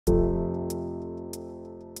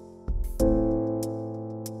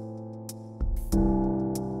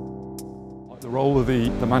role of the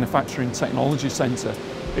Manufacturing Technology Centre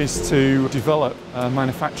is to develop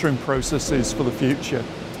manufacturing processes for the future.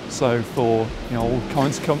 So for all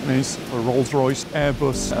kinds of companies, for Rolls-Royce,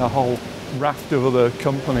 Airbus, a whole raft of other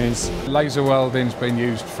companies. Laser welding's been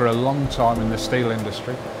used for a long time in the steel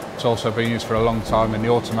industry. It's also been used for a long time in the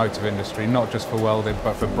automotive industry, not just for welding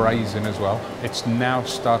but for brazing as well. It's now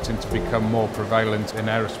starting to become more prevalent in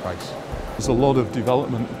aerospace. There's a lot of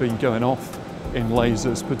development been going off in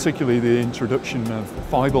lasers, particularly the introduction of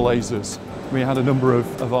fibre lasers. We had a number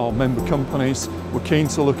of our member companies were keen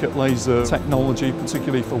to look at laser technology,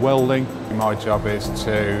 particularly for welding. My job is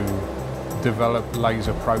to develop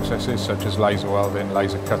laser processes such as laser welding,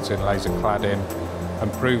 laser cutting, laser cladding,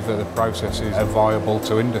 and prove that the processes are viable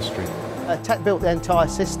to industry. Tec built the entire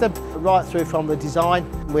system, right through from the design.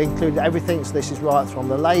 We included everything, so this is right from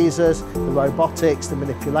the lasers, the robotics, the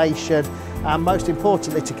manipulation, and most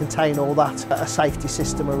importantly to contain all that, a safety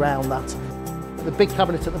system around that. The big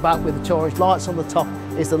cabinet at the back with the 2 orange lights on the top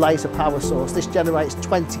is the laser power source. This generates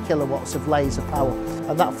 20 kilowatts of laser power,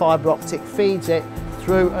 and that fibre optic feeds it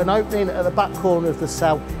through an opening at the back corner of the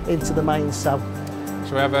cell into the main cell.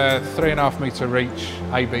 So we have a 3.5 metre reach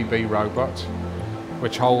ABB robot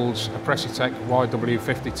which holds a Precitech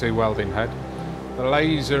YW52 welding head. The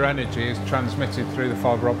laser energy is transmitted through the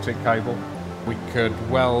fibre optic cable. We could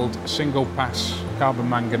weld single pass carbon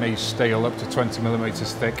manganese steel up to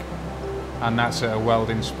 20mm thick, and that's at a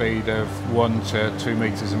welding speed of 1 to 2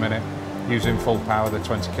 metres a minute using full power, the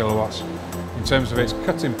 20 kilowatts. In terms of its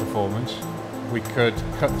cutting performance, we could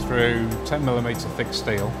cut through 10mm thick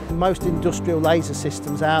steel. Most industrial laser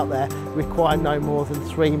systems out there require no more than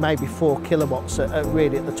 3, maybe 4 kilowatts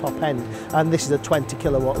really at the top end, and this is a 20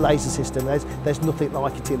 kilowatt laser system. There's nothing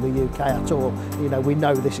like it in the UK at all. We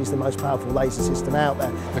know this is the most powerful laser system out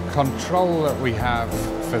there. The control that we have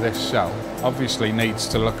for this cell obviously needs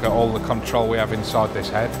to look at all the control we have inside this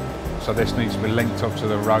head. So this needs to be linked up to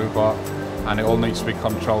the robot, and it all needs to be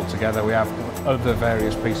controlled together. We have other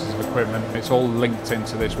various pieces of equipment. It's all linked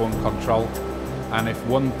into this one control, and if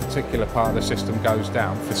one particular part of the system goes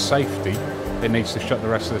down, for safety, it needs to shut the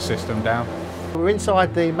rest of the system down. We're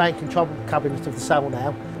inside the main control cabinet of the cell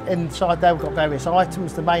now. Inside there we've got various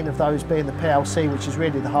items, the main of those being the PLC, which is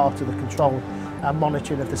really the heart of the control and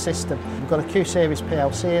monitoring of the system. We've got a Q-series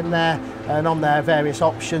PLC in there, and on there various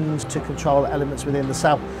options to control elements within the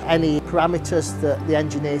cell. Any parameters that the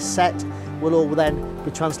engineers set will all then be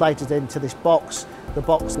translated into this box. The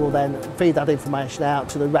box will then feed that information out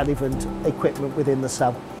to the relevant equipment within the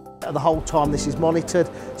cell. The whole time this is monitored,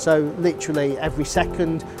 so literally every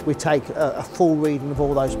second we take a full reading of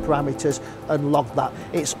all those parameters and log that.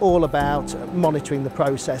 It's all about monitoring the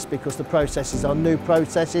process, because the processes are new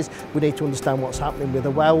processes. We need to understand what's happening with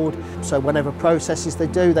the weld, so whenever processes they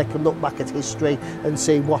do, they can look back at history and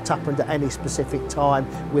see what happened at any specific time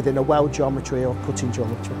within a weld geometry or cutting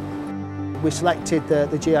geometry. We selected the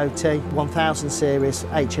GOT 1000 series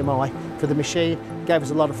HMI for the machine. Gave us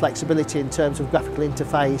a lot of flexibility in terms of graphical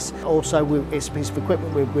interface. Also, it's a piece of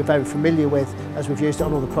equipment we're very familiar with, as we've used it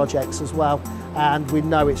on other projects as well, and we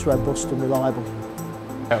know it's robust and reliable.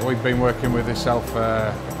 We've been working with this cell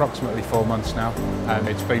for approximately 4 months now, and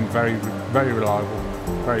it's been very, very reliable,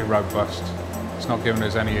 very robust. It's not given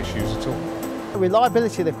us any issues at all. The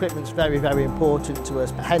reliability of the equipment is very, very important to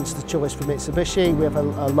us, hence the choice for Mitsubishi. We have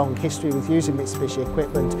a long history with using Mitsubishi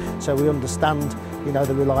equipment, so we understand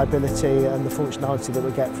the reliability and the functionality that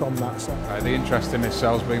we get from that. So. The interest in this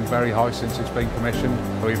cell has been very high since it's been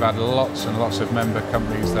commissioned. We've had lots and lots of member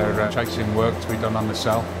companies that are chasing work to be done on the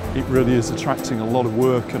cell. It really is attracting a lot of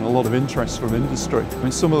work and a lot of interest from industry.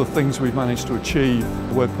 Some of the things we've managed to achieve,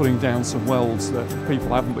 we're putting down some welds that people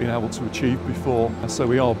haven't been able to achieve before, so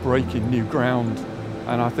we are breaking new ground,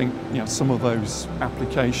 and I think some of those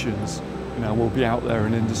applications will be out there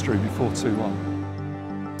in industry before too long.